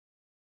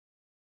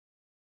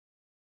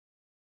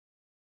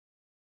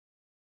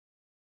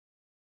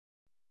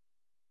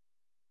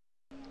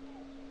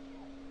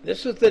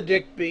This is the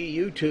Dickbchannel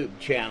YouTube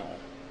channel,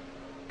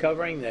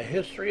 covering the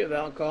history of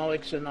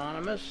Alcoholics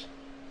Anonymous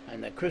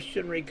and the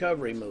Christian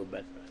recovery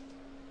movement.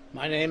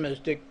 My name is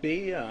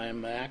Dickbchannel.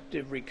 I'm an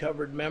active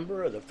recovered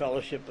member of the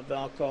Fellowship of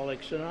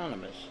Alcoholics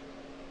Anonymous.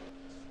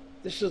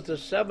 This is the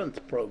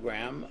 7th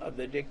program of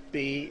the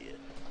Dickbchannel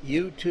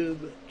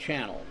YouTube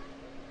channel,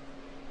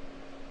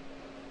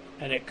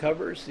 and it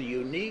covers the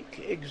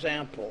unique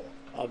example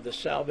of the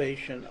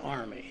Salvation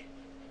Army.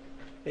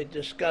 It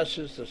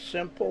discusses the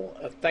simple,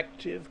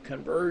 effective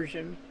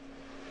conversion,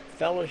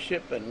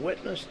 fellowship, and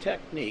witness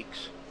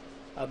techniques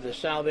of the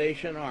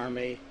Salvation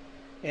Army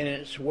in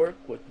its work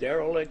with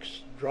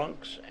derelicts,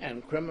 drunks,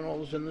 and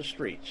criminals in the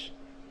streets.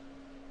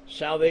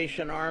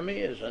 Salvation Army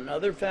is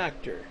another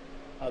factor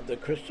of the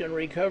Christian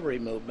recovery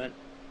movement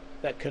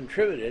that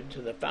contributed to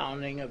the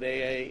founding of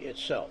AA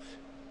itself.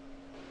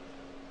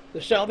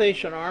 The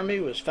Salvation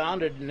Army was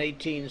founded in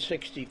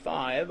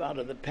 1865 out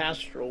of the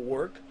pastoral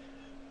work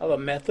of a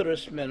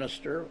Methodist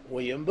minister,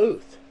 William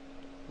Booth,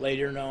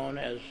 later known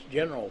as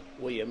General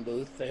William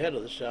Booth, the head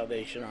of the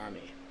Salvation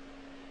Army.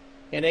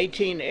 In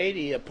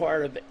 1880, a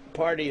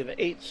party of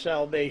 8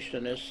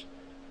 Salvationists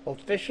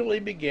officially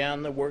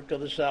began the work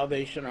of the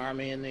Salvation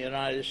Army in the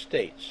United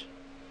States.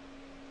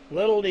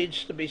 Little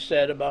needs to be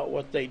said about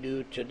what they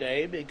do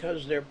today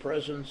because their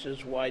presence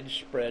is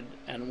widespread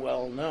and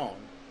well known.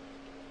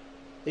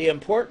 The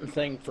important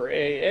thing for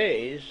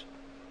AAs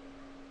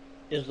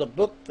is the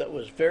book that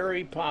was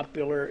very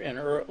popular in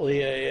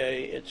early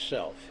AA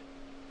itself.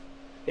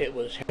 It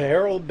was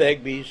Harold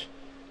Begbie's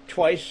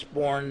Twice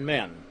Born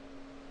Men,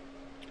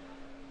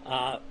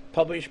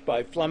 published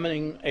by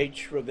Fleming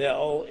H.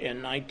 Revell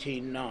in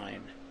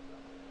 1909.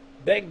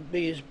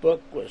 Begbie's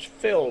book was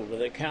filled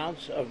with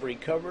accounts of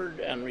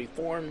recovered and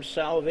reformed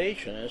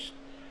Salvationists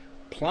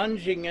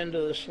plunging into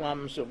the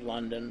slums of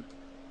London,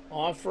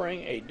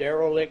 offering a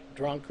derelict,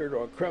 drunkard,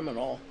 or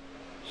criminal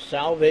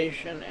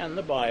salvation and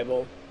the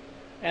Bible,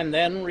 and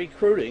then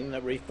recruiting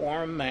the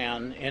reformed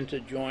man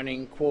into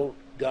joining, quote,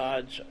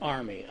 God's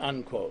army,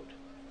 unquote.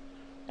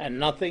 And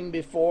nothing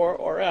before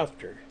or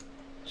after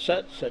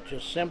set such a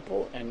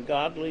simple and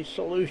godly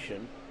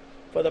solution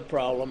for the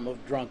problem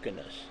of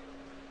drunkenness.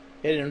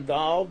 It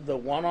involved the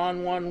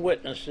one-on-one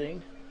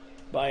witnessing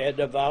by a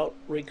devout,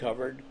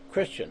 recovered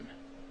Christian.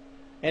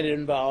 It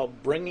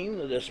involved bringing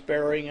the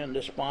despairing and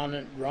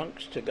despondent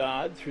drunks to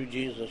God through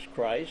Jesus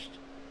Christ.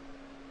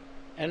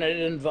 And it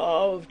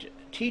involved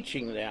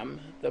teaching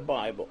them the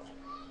Bible.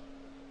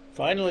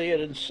 Finally,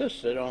 it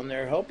insisted on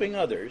their helping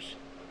others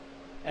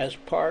as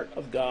part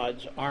of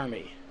God's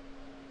army.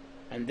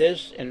 And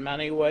this, in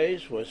many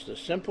ways, was the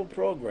simple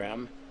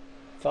program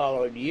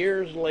followed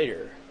years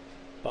later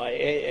by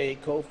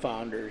AA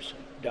co-founders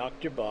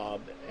Dr.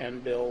 Bob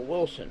and Bill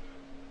Wilson.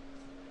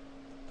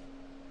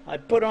 I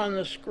put on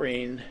the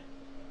screen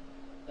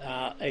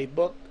a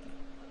book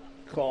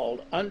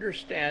called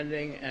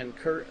Understanding and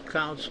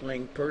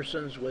Counseling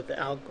Persons with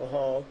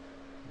Alcohol,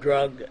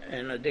 Drug,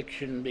 and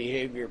Addiction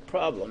Behavior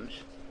Problems.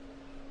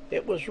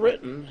 It was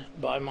written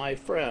by my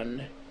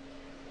friend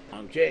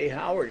J.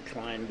 Howard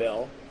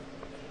Kleinbell,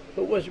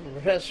 who was a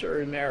professor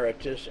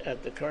emeritus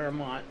at the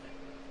Claremont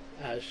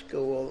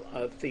School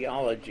of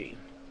Theology.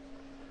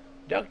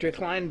 Dr.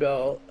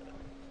 Kleinbell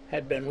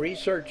had been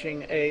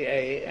researching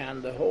AA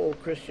and the whole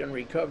Christian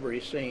recovery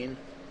scene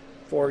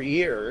for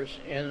years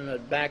in the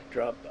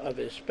backdrop of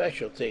his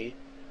specialty,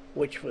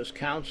 which was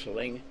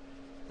counseling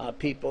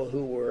people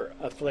who were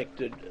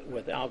afflicted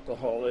with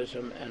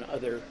alcoholism and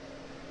other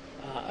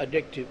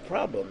addictive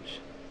problems.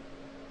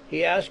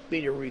 He asked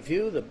me to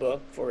review the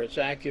book for its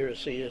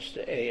accuracy as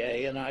to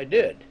AA, and I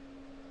did.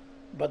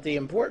 But the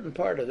important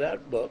part of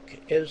that book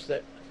is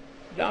that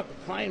Dr.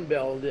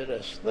 Kleinbell did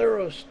a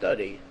thorough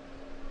study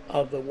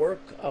of the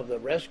work of the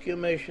rescue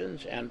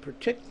missions and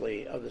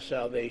particularly of the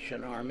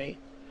Salvation Army,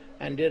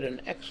 and did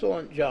an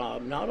excellent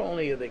job not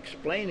only of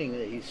explaining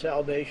the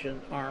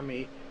Salvation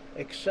Army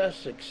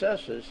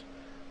successes,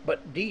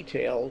 but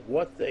detailed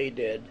what they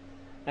did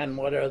and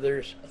what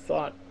others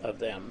thought of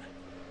them.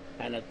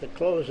 And at the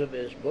close of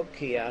his book,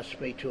 he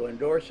asked me to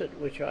endorse it,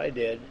 which I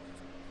did,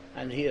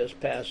 and he has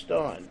passed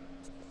on.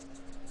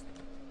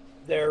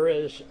 There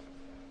is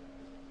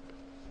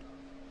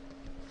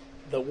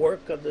the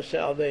work of the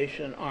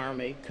Salvation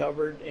Army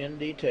covered in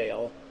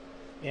detail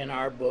in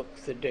our book,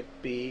 The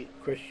Dickbchannel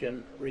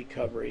Christian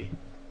Recovery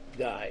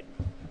Guide.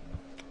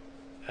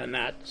 And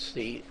that's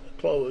the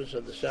close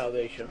of the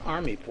Salvation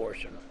Army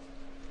portion.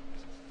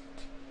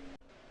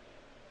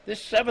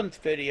 This 7th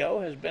video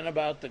has been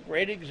about the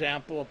great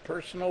example of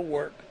personal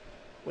work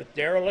with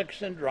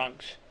derelicts and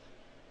drunks,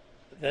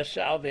 the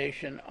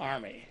Salvation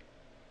Army.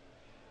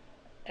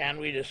 And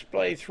we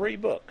display 3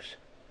 books.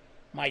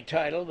 My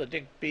title, The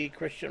Dickbchannel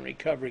Christian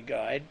Recovery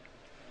Guide,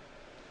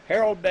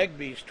 Harold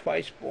Begbie's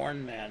Twice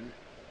Born Men,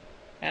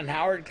 and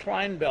Howard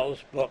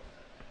Kleinbell's book,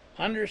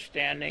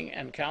 Understanding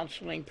and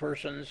Counseling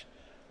Persons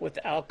with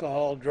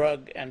Alcohol,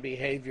 Drug, and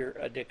Behavior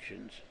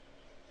Addictions.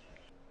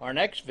 Our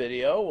next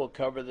video will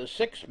cover the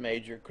 6th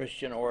major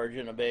Christian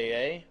origin of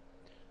AA,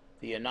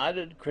 the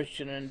United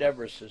Christian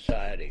Endeavor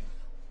Society.